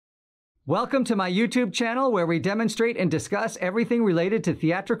Welcome to my YouTube channel where we demonstrate and discuss everything related to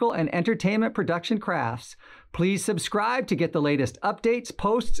theatrical and entertainment production crafts. Please subscribe to get the latest updates,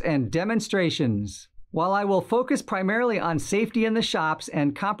 posts, and demonstrations. While I will focus primarily on safety in the shops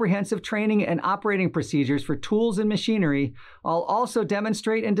and comprehensive training and operating procedures for tools and machinery, I'll also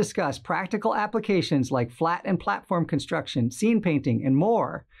demonstrate and discuss practical applications like flat and platform construction, scene painting, and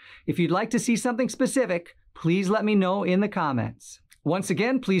more. If you'd like to see something specific, please let me know in the comments. Once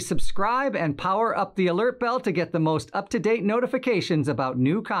again, please subscribe and power up the alert bell to get the most up-to-date notifications about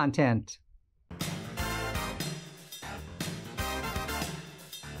new content.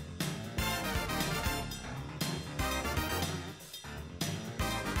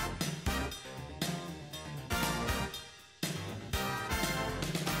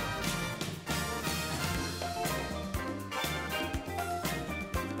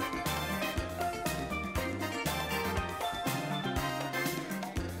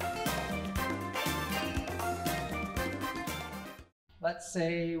 Let's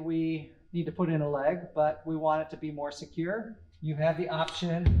say we need to put in a leg, but we want it to be more secure. You have the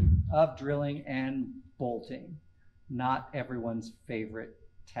option of drilling and bolting. Not everyone's favorite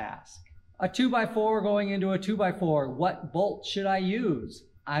task. A 2x4 going into a 2x4, what bolt should I use?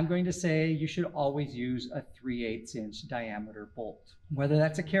 I'm going to say you should always use a 3/8 inch diameter bolt. Whether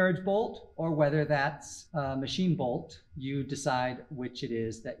that's a carriage bolt or whether that's a machine bolt, you decide which it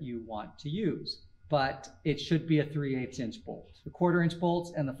is that you want to use. But it should be a 3/8 inch bolt. The 1/4 inch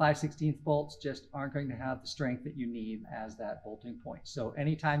bolts and the 5/16 bolts just aren't going to have the strength that you need as that bolting point. So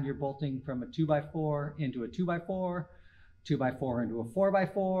anytime you're bolting from a 2x4 into a 2x4, 2x4 into a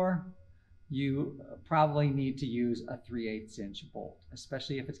 4x4, you probably need to use a 3/8 inch bolt,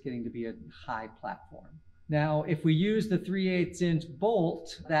 especially if it's getting to be a high platform. Now, if we use the 3/8 inch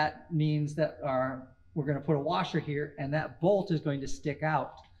bolt, that means that we're going to put a washer here and that bolt is going to stick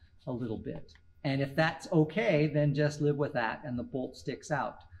out a little bit. And if that's okay, then just live with that and the bolt sticks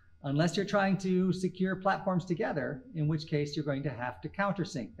out. Unless you're trying to secure platforms together, in which case you're going to have to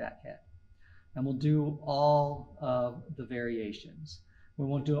countersink that head. And we'll do all of the variations.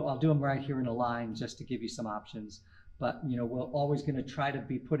 I'll do them right here in a line just to give you some options. But we're always going to try to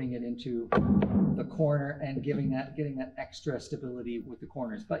be putting it into the corner and getting that extra stability with the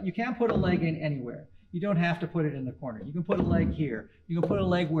corners. But you can put a leg in anywhere. You don't have to put it in the corner. You can put a leg here. You can put a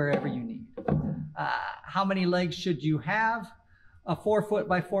leg wherever you need. How many legs should you have? A 4-foot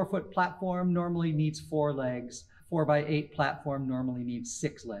by 4-foot platform normally needs 4 legs. 4x8 platform normally needs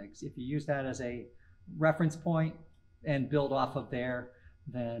 6 legs. If you use that as a reference point and build off of there,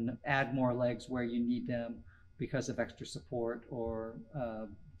 then add more legs where you need them because of extra support or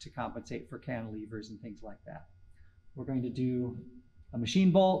to compensate for cantilevers and things like that. We're going to do a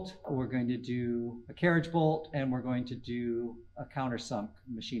machine bolt, we're going to do a carriage bolt, and we're going to do a countersunk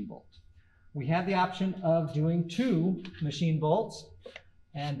machine bolt. We have the option of doing 2 machine bolts,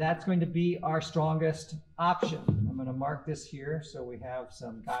 and that's going to be our strongest option. I'm going to mark this here so we have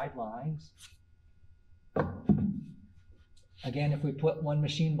some guidelines. Again, if we put 1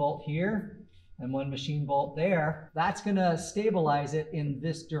 machine bolt here and 1 machine bolt there, that's going to stabilize it in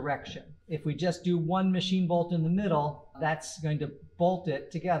this direction. If we just do 1 machine bolt in the middle, that's going to bolt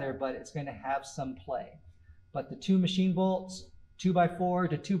it together, but it's going to have some play. But the 2 machine bolts, 2x4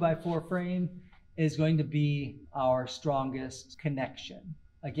 to 2x4 frame, is going to be our strongest connection.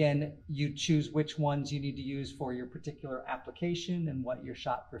 Again, you choose which ones you need to use for your particular application and what your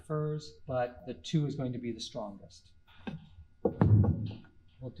shop prefers, but the 2 is going to be the strongest.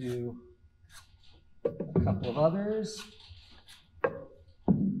 We'll do a couple of others.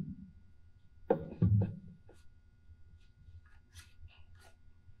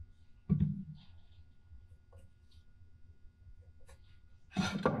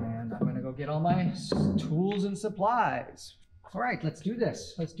 And I'm going to go get all my tools and supplies. All right, let's do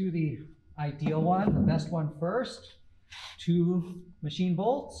this. Let's do the ideal one, the best one first. 2 machine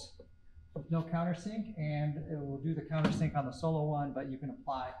bolts with no countersink, and we'll do the countersink on the solo one, but you can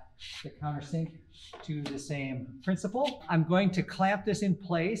apply the countersink to the same principle. I'm going to clamp this in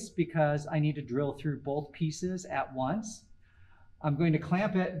place because I need to drill through both pieces at once. I'm going to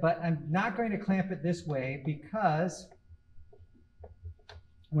clamp it, but I'm not going to clamp it this way because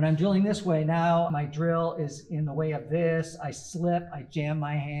when I'm drilling this way, now my drill is in the way of this. I slip, I jam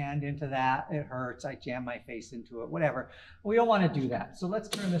my hand into that, it hurts, I jam my face into it, whatever. We don't want to do that. So let's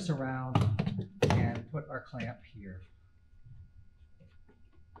turn this around and put our clamp here.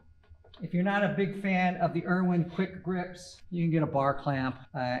 If you're not a big fan of the Irwin quick grips, you can get a bar clamp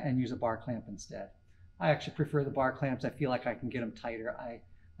and use a bar clamp instead. I actually prefer the bar clamps. I feel like I can get them tighter.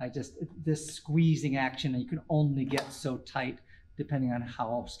 I just, this squeezing action, you can only get so tight depending on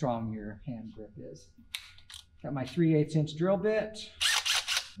how strong your hand grip is. Got my 3/8 inch drill bit.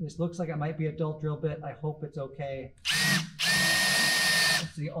 This looks like it might be a dull drill bit. I hope it's okay.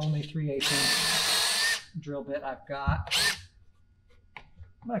 It's the only 3/8 inch drill bit I've got.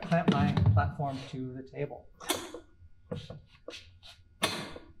 I'm going to clamp my platform to the table.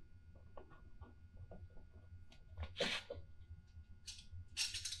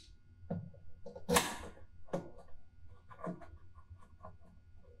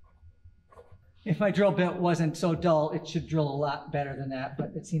 If my drill bit wasn't so dull, it should drill a lot better than that,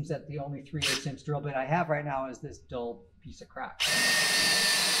 but it seems that the only 3/8 inch drill bit I have right now is this dull piece of crap.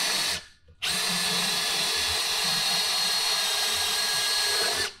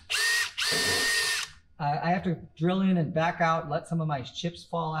 I have to drill in and back out, let some of my chips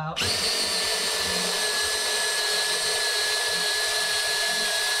fall out.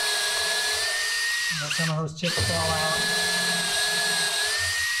 Let some of those chips fall out.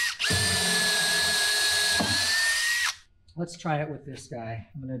 Let's try it with this guy.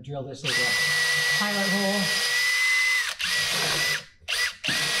 I'm going to drill this as a pilot hole.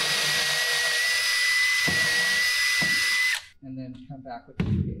 And then come back with the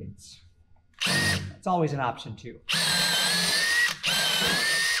 3/8. It's always an option too.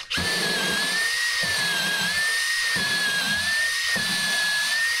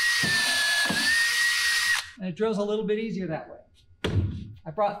 And it drills a little bit easier that way. I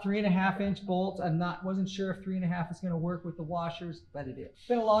brought 3.5 inch bolts. Wasn't sure if 3.5 is going to work with the washers, but it is. It's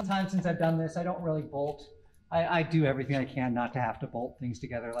been a long time since I've done this. I don't really bolt. I do everything I can not to have to bolt things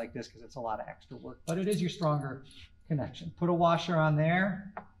together like this because it's a lot of extra work, but it is your stronger connection. Put a washer on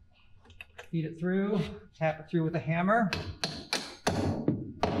there, feed it through, tap it through with a hammer.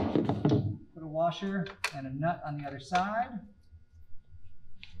 Put a washer and a nut on the other side.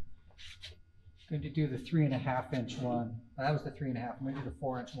 Going to do the 3.5 inch one. Oh, that was the 3.5. I'm going to do the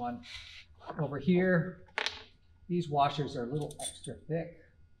 4 inch one. Over here, these washers are a little extra thick.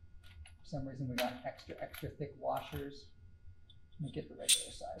 For some reason, we got extra thick washers. Let me get the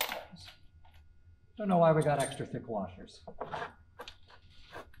regular size ones. Don't know why we got extra thick washers.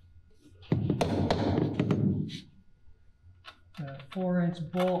 The 4 inch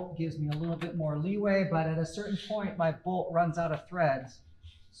bolt gives me a little bit more leeway, but at a certain point, my bolt runs out of threads.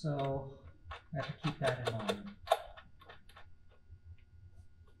 So I have to keep that in mind.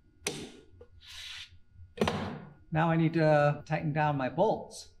 Now I need to tighten down my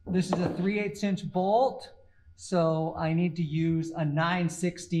bolts. This is a 3/8 inch bolt, so I need to use a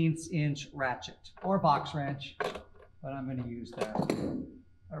 9/16 inch ratchet or box wrench, but I'm going to use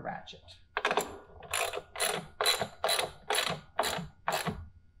a ratchet.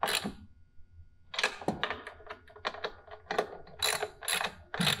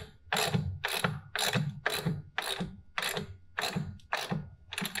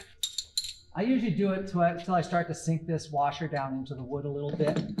 I usually do it until I start to sink this washer down into the wood a little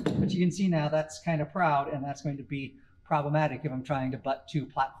bit, but you can see now that's kind of proud, and that's going to be problematic if I'm trying to butt two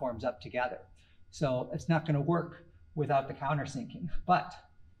platforms up together. So it's not going to work without the countersinking, but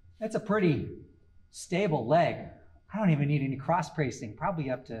it's a pretty stable leg. I don't even need any cross bracing,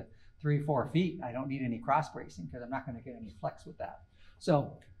 probably up to 3-4 feet. I don't need any cross bracing because I'm not going to get any flex with that.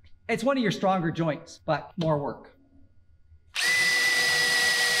 So it's one of your stronger joints, but more work.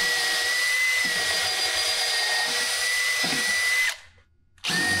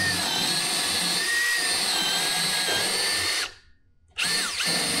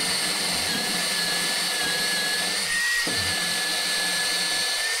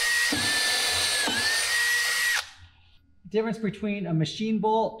 Difference between a machine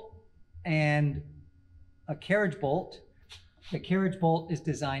bolt and a carriage bolt. The carriage bolt is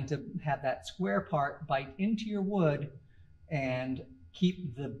designed to have that square part bite into your wood and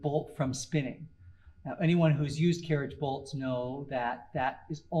keep the bolt from spinning. Now, anyone who's used carriage bolts know that that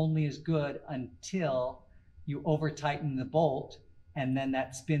is only as good until you over tighten the bolt, and then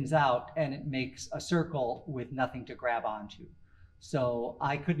that spins out and it makes a circle with nothing to grab onto. So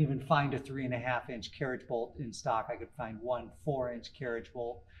I couldn't even find a 3.5 inch carriage bolt in stock. I could find one 4 inch carriage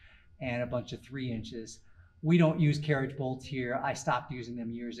bolt and a bunch of 3 inches. We don't use carriage bolts here. I stopped using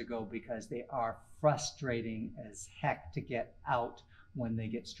them years ago because they are frustrating as heck to get out when they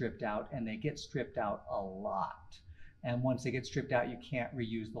get stripped out, and they get stripped out a lot. And once they get stripped out, you can't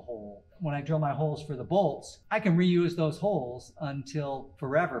reuse the hole. When I drill my holes for the bolts, I can reuse those holes until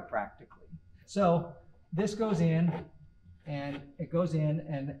forever practically. So this goes in, and it goes in,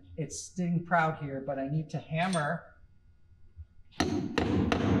 and it's sitting proud here, but I need to hammer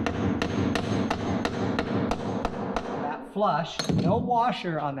that flush. No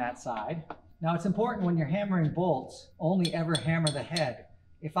washer on that side. Now it's important when you're hammering bolts, only ever hammer the head.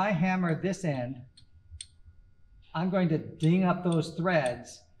 If I hammer this end, I'm going to ding up those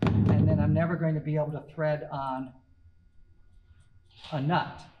threads, and then I'm never going to be able to thread on a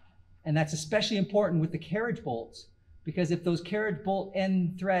nut. And that's especially important with the carriage bolts, because if those carriage bolt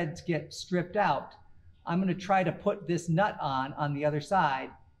end threads get stripped out, I'm going to try to put this nut on the other side,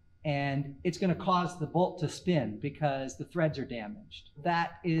 and it's going to cause the bolt to spin because the threads are damaged.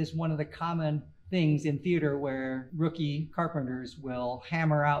 That is one of the common things in theater where rookie carpenters will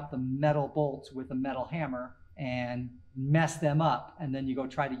hammer out the metal bolts with a metal hammer and mess them up, and then you go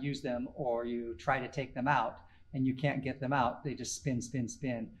try to use them, or you try to take them out and you can't get them out. They just spin, spin,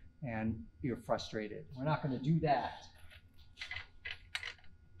 spin, and you're frustrated. We're not going to do that.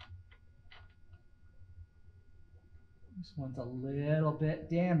 This one's a little bit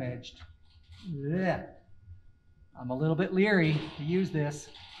damaged. Ugh. I'm a little bit leery to use this,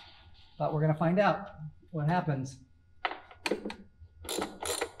 but we're going to find out what happens. Okay,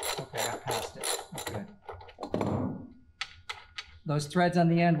 I got past it. Okay. Those threads on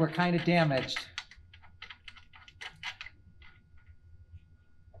the end were kind of damaged.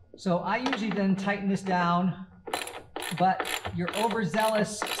 So I usually then tighten this down, but your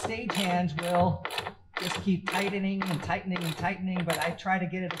overzealous stagehands will just keep tightening and tightening and tightening, but I try to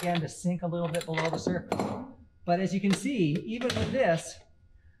get it again to sink a little bit below the surface. But as you can see, even with this,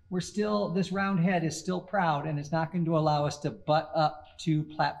 this round head is still proud, and it's not going to allow us to butt up two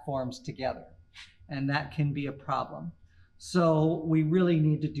platforms together. And that can be a problem. So we really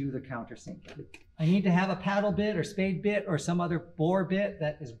need to do the countersinking. I need to have a paddle bit or spade bit or some other bore bit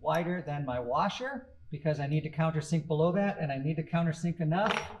that is wider than my washer, because I need to countersink below that, and I need to countersink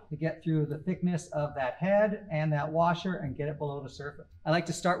enough to get through the thickness of that head and that washer and get it below the surface. I like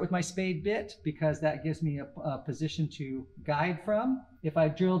to start with my spade bit because that gives me a position to guide from. If I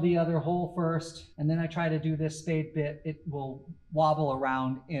drill the other hole first and then I try to do this spade bit, it will wobble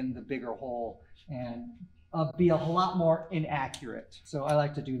around in the bigger hole and be a lot more inaccurate. So I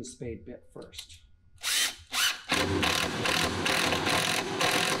like to do the spade bit first.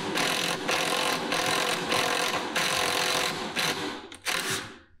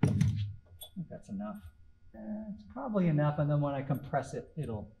 That's enough. It's probably enough, and then when I compress it,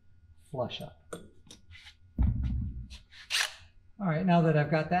 it'll flush up. All right, now that I've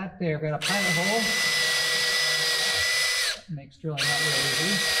got that there, I've got a pilot hole. Makes drilling not real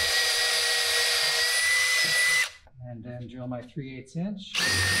easy. And then drill my 3/8 inch.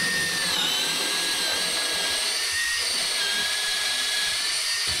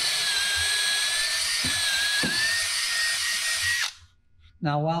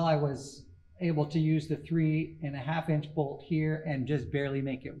 Now, while I was able to use the 3.5 inch bolt here and just barely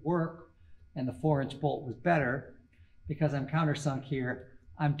make it work, and the 4-inch bolt was better, because I'm countersunk here,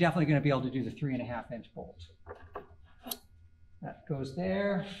 I'm definitely going to be able to do the 3.5 inch bolt. That goes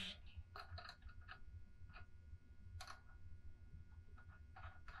there.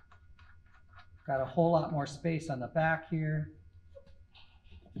 Got a whole lot more space on the back here.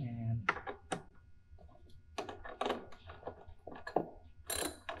 And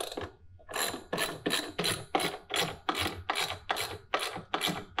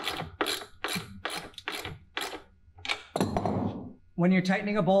when you're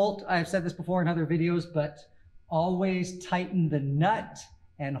tightening a bolt, I've said this before in other videos, but always tighten the nut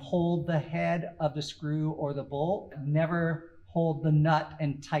and hold the head of the screw or the bolt. Never hold the nut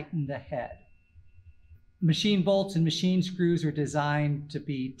and tighten the head. Machine bolts and machine screws are designed to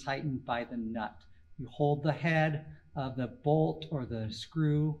be tightened by the nut. You hold the head of the bolt or the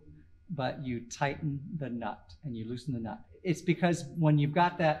screw, but you tighten the nut and you loosen the nut. It's because when you've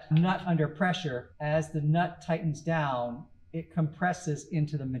got that nut under pressure, as the nut tightens down, it compresses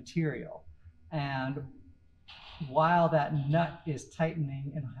into the material. And while that nut is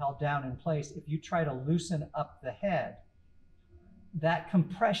tightening and held down in place, if you try to loosen up the head, that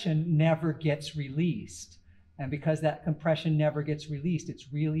compression never gets released. And because that compression never gets released,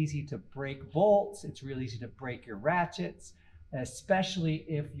 it's real easy to break bolts, it's real easy to break your ratchets, especially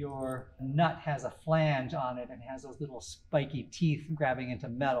if your nut has a flange on it and has those little spiky teeth grabbing into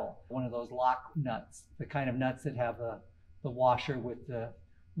metal. One of those lock nuts, the kind of nuts that have the washer with the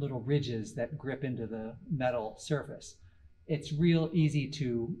little ridges that grip into the metal surface. It's real easy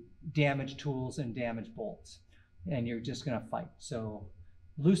to damage tools and damage bolts, and you're just gonna fight. So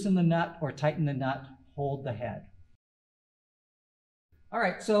loosen the nut or tighten the nut, hold the head. All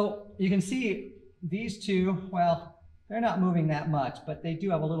right, so you can see these two, well, they're not moving that much, but they do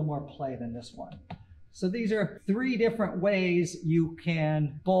have a little more play than this one. So these are 3 different ways you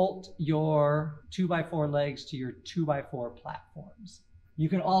can bolt your 2x4 legs to your 2x4 platforms. You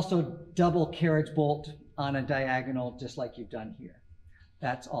can also double carriage bolt on a diagonal just like you've done here.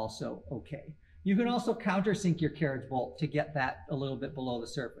 That's also okay. You can also countersink your carriage bolt to get that a little bit below the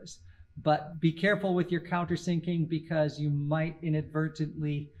surface. But be careful with your countersinking because you might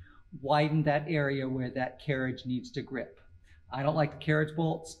inadvertently widen that area where that carriage needs to grip. I don't like the carriage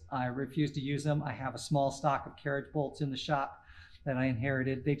bolts. I refuse to use them. I have a small stock of carriage bolts in the shop that I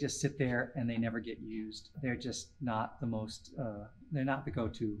inherited. They just sit there and they never get used. They're just not the most, they're not the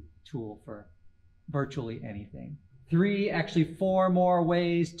go-to tool for virtually anything. 4 more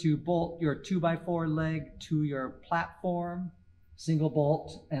ways to bolt your 2x4 leg to your platform. Single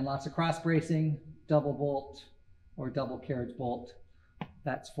bolt and lots of cross bracing, double bolt or double carriage bolt.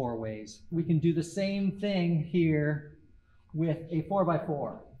 That's 4 ways. We can do the same thing here with a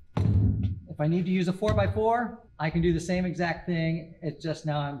 4x4. If I need to use a 4x4, I can do the same exact thing. It's just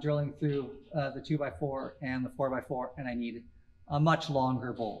now I'm drilling through the 2x4 and the 4x4 and I need a much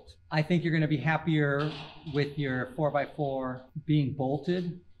longer bolt. I think you're going to be happier with your 4x4 being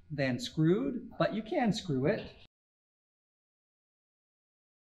bolted than screwed, but you can screw it.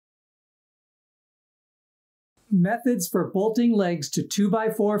 Methods for bolting legs to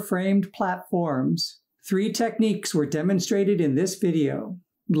 2x4 framed platforms. 3 techniques were demonstrated in this video.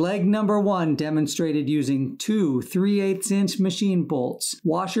 Leg number 1 demonstrated using 2 3/8" machine bolts,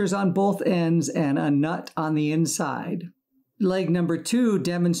 washers on both ends, and a nut on the inside. Leg number 2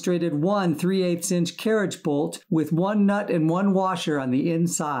 demonstrated 1 3/8" carriage bolt with 1 nut and 1 washer on the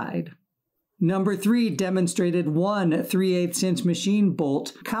inside. Number 3 demonstrated 1 3/8" machine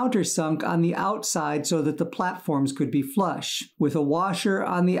bolt countersunk on the outside so that the platforms could be flush, with a washer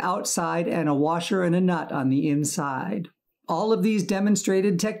on the outside and a washer and a nut on the inside. All of these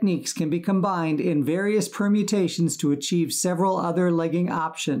demonstrated techniques can be combined in various permutations to achieve several other legging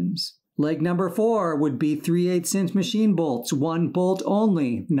options. Leg number 4 would be 3/8" machine bolts, 1 bolt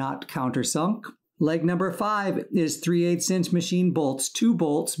only, not countersunk. Leg number 5 is 3/8" machine bolts, 2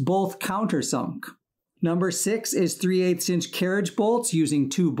 bolts, both countersunk. Number 6 is 3/8" carriage bolts using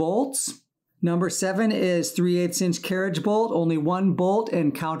 2 bolts. Number 7 is 3/8" carriage bolt, only 1 bolt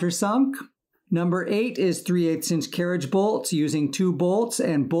and countersunk. Number 8 is 3/8" carriage bolts using 2 bolts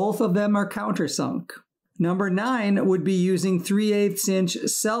and both of them are countersunk. Number 9 would be using 3/8"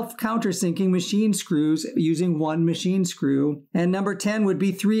 self-countersinking machine screws using 1 machine screw. And number 10 would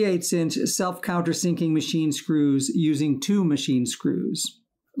be 3/8" self-countersinking machine screws using 2 machine screws.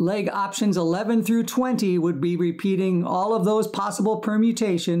 Leg options 11 through 20 would be repeating all of those possible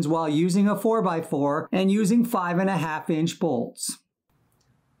permutations while using a 4x4 and using 5.5" bolts.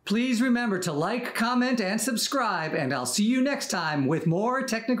 Please remember to like, comment, and subscribe, and I'll see you next time with more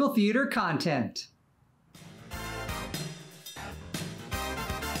technical theater content.